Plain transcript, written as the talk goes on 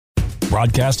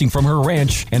Broadcasting from her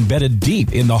ranch embedded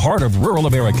deep in the heart of rural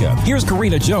America, here's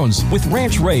Karina Jones with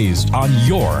Ranch Raised on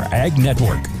your Ag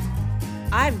Network.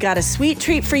 I've got a sweet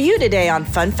treat for you today on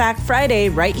Fun Fact Friday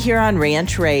right here on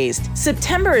Ranch Raised.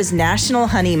 September is National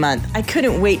Honey Month. I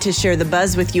couldn't wait to share the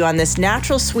buzz with you on this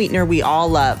natural sweetener we all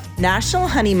love. National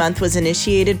Honey Month was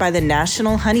initiated by the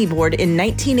National Honey Board in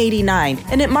 1989,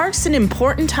 and it marks an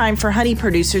important time for honey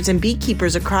producers and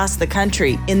beekeepers across the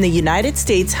country. In the United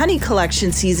States, honey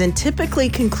collection season typically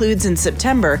concludes in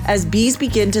September as bees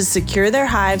begin to secure their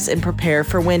hives and prepare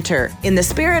for winter. In the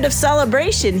spirit of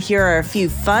celebration, here are a few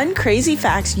fun, crazy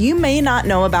facts you may not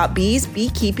know about bees,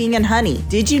 beekeeping, and honey.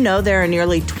 Did you know there are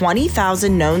nearly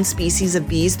 20,000 known species of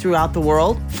bees throughout the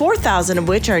world, 4,000 of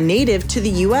which are native to the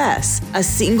U.S.? A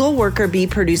single worker bee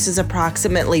produces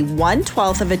approximately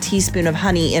 1/12 of a teaspoon of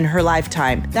honey in her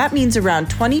lifetime. That means around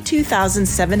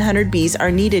 22,700 bees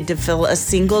are needed to fill a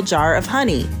single jar of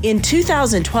honey. In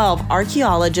 2012,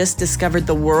 archaeologists discovered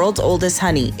the world's oldest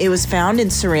honey. It was found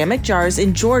in ceramic jars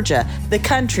in Georgia, the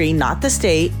country, not the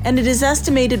state, and it is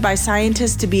estimated by scientists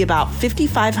to be about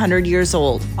 5,500 years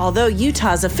old. Although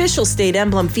Utah's official state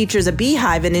emblem features a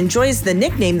beehive and enjoys the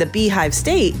nickname the Beehive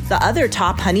State, the other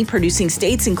top honey-producing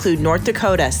states include North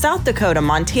Dakota, South Dakota,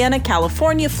 Montana,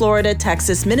 California, Florida,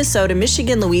 Texas, Minnesota,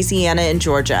 Michigan, Louisiana, and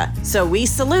Georgia. So we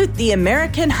salute the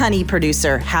American honey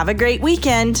producer. Have a great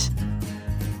weekend.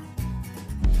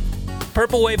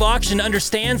 Purple Wave Auction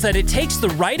understands that it takes the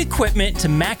right equipment to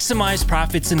maximize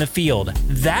profits in the field.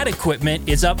 That equipment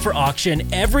is up for auction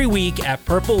every week at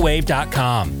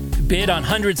purplewave.com. Bid on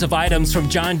hundreds of items from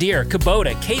John Deere,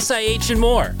 Kubota, Case IH, and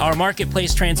more. Our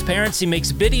marketplace transparency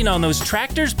makes bidding on those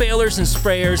tractors, balers, and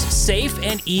sprayers safe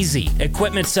and easy.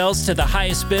 Equipment sells to the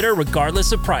highest bidder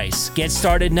regardless of price. Get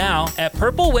started now at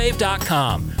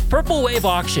purplewave.com. Purple Wave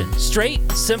Auction. Straight,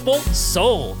 simple,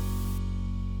 sold.